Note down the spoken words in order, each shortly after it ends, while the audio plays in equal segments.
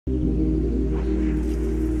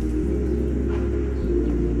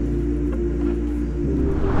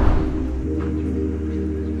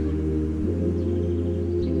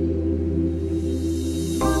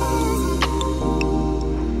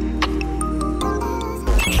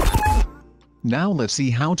Now let's see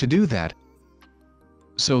how to do that.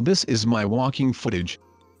 So this is my walking footage.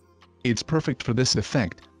 It's perfect for this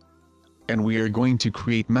effect. And we are going to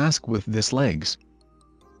create mask with this legs.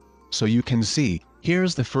 So you can see,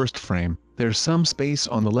 here's the first frame, there's some space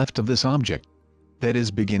on the left of this object that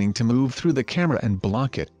is beginning to move through the camera and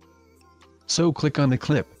block it. So click on the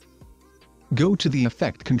clip. Go to the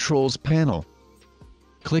Effect Controls panel.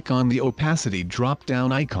 Click on the Opacity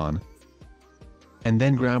drop-down icon. And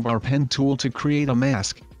then grab our pen tool to create a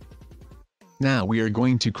mask. Now we are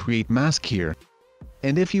going to create mask here.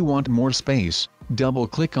 And if you want more space,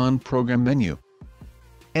 double-click on Program menu.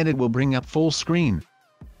 And it will bring up full screen.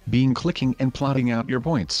 Clicking and plotting out your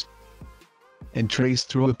points. And trace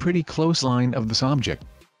through a pretty close line of this object.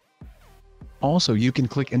 Also you can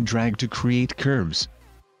click and drag to create curves.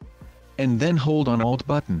 And then hold on Alt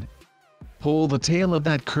button. Pull the tail of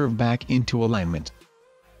that curve back into alignment.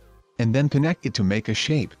 And then connect it to make a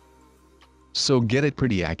shape. So get a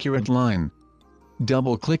pretty accurate line.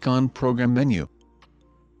 Double-click on Program menu.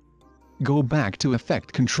 Go back to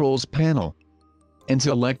Effect Controls panel. And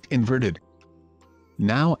select Inverted.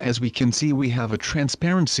 Now as we can see we have a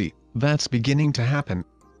transparency that's beginning to happen.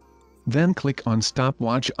 Then click on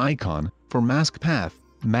Stopwatch icon for Mask Path,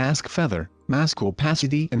 Mask Feather, Mask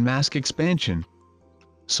Opacity and Mask Expansion.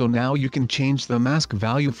 So now you can change the mask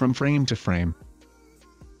value from frame to frame.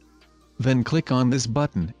 Then click on this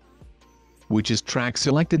button, which is Track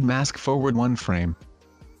Selected Mask Forward 1 frame.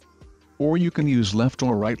 Or you can use left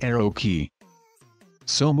or right arrow key.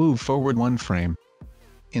 So move forward 1 frame.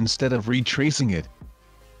 Instead of retracing it,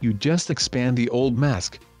 you just expand the old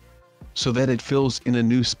mask so that it fills in a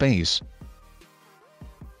new space.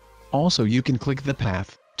 Also you can click the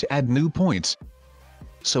path to add new points.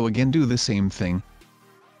 So again do the same thing.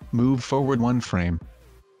 Move forward 1 frame.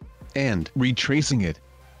 And retracing it.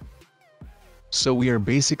 So we are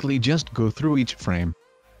basically just go through each frame.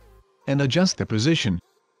 And adjust the position.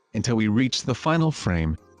 Until we reach the final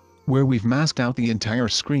frame. Where we've masked out the entire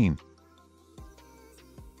screen.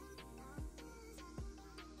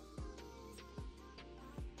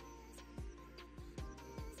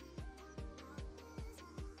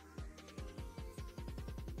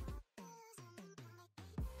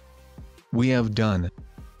 We have done.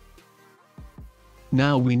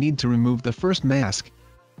 Now we need to remove the first mask.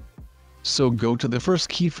 So go to the first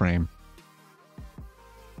keyframe.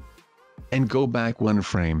 And go back 1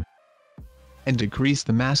 frame. And decrease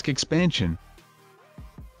the mask expansion.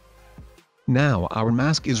 Now our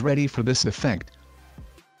mask is ready for this effect.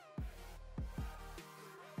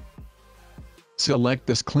 Select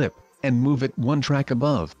this clip, and move it 1 track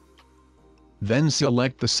above. Then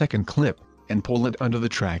select the second clip, and pull it under the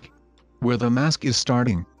track where the mask is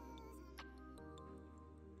starting.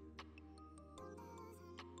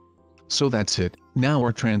 So that's it, now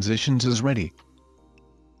our transitions is ready.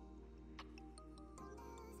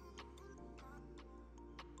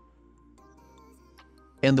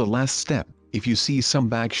 And the last step, if you see some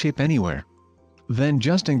back shape anywhere, then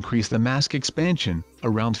just increase the mask expansion,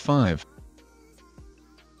 around 5.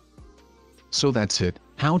 So that's it,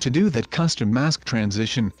 how to do that custom mask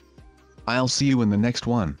transition. I'll see you in the next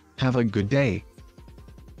one. Have a good day.